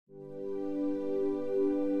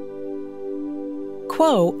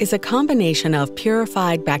Quo is a combination of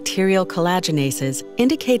purified bacterial collagenases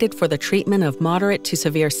indicated for the treatment of moderate to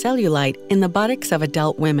severe cellulite in the buttocks of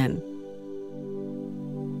adult women.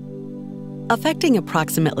 Affecting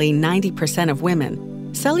approximately 90% of women,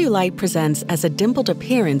 cellulite presents as a dimpled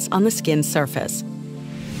appearance on the skin surface.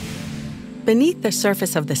 Beneath the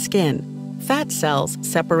surface of the skin, fat cells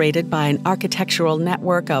separated by an architectural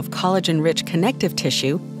network of collagen-rich connective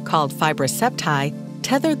tissue called fibrous septae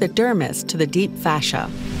tether the dermis to the deep fascia.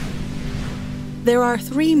 There are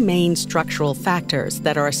three main structural factors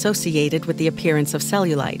that are associated with the appearance of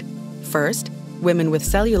cellulite. First, women with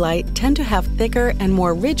cellulite tend to have thicker and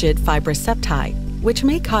more rigid fibrous septae, which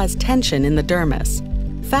may cause tension in the dermis.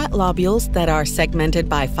 Fat lobules that are segmented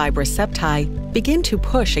by fibrous septae begin to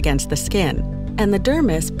push against the skin, and the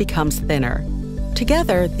dermis becomes thinner.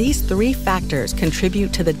 Together, these three factors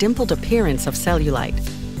contribute to the dimpled appearance of cellulite.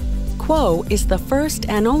 Quo is the first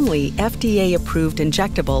and only FDA-approved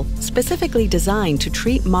injectable specifically designed to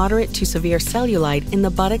treat moderate to severe cellulite in the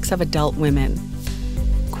buttocks of adult women.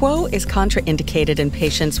 Quo is contraindicated in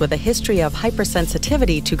patients with a history of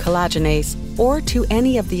hypersensitivity to collagenase or to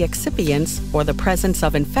any of the excipients or the presence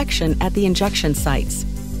of infection at the injection sites.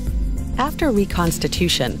 After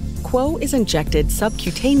reconstitution, Quo is injected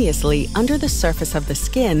subcutaneously under the surface of the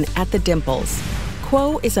skin at the dimples.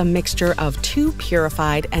 Quo is a mixture of two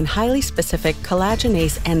purified and highly specific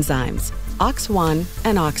collagenase enzymes, OX1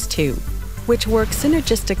 and OX2, which work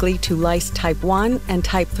synergistically to lyse type 1 and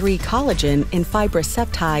type 3 collagen in fibrous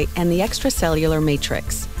septae and the extracellular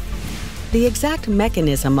matrix. The exact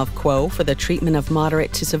mechanism of Quo for the treatment of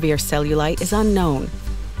moderate to severe cellulite is unknown.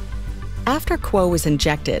 After Quo is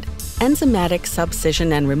injected, enzymatic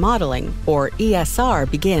subcision and remodeling, or ESR,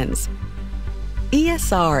 begins.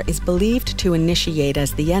 ESR is believed to initiate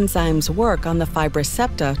as the enzymes work on the fibrous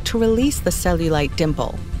septa to release the cellulite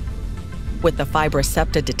dimple. With the fibrous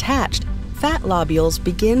septa detached, fat lobules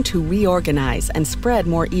begin to reorganize and spread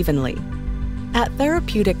more evenly. At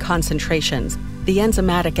therapeutic concentrations, the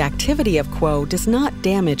enzymatic activity of Quo does not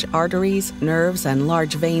damage arteries, nerves, and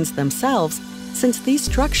large veins themselves, since these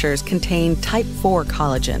structures contain type 4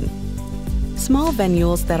 collagen. Small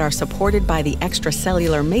venules that are supported by the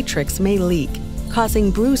extracellular matrix may leak,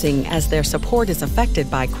 causing bruising as their support is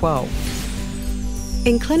affected by Quo.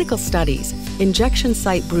 In clinical studies, injection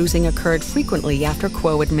site bruising occurred frequently after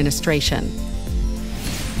Quo administration.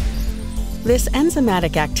 This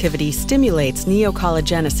enzymatic activity stimulates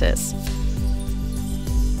neocollagenesis.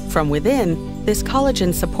 From within, this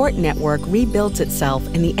collagen support network rebuilds itself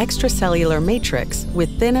in the extracellular matrix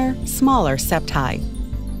with thinner, smaller septae.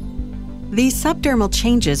 These subdermal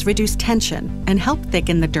changes reduce tension and help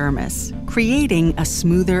thicken the dermis, creating a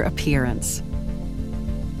smoother appearance.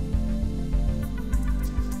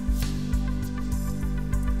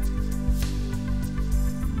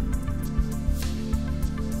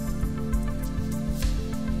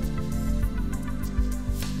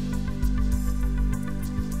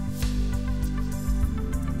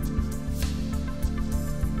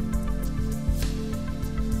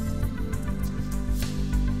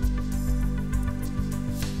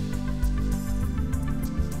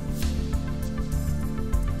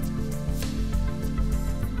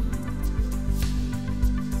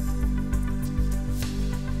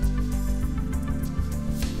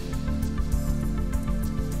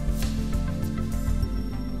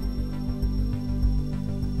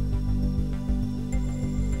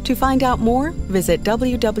 To find out more, visit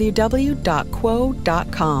www.quo.com.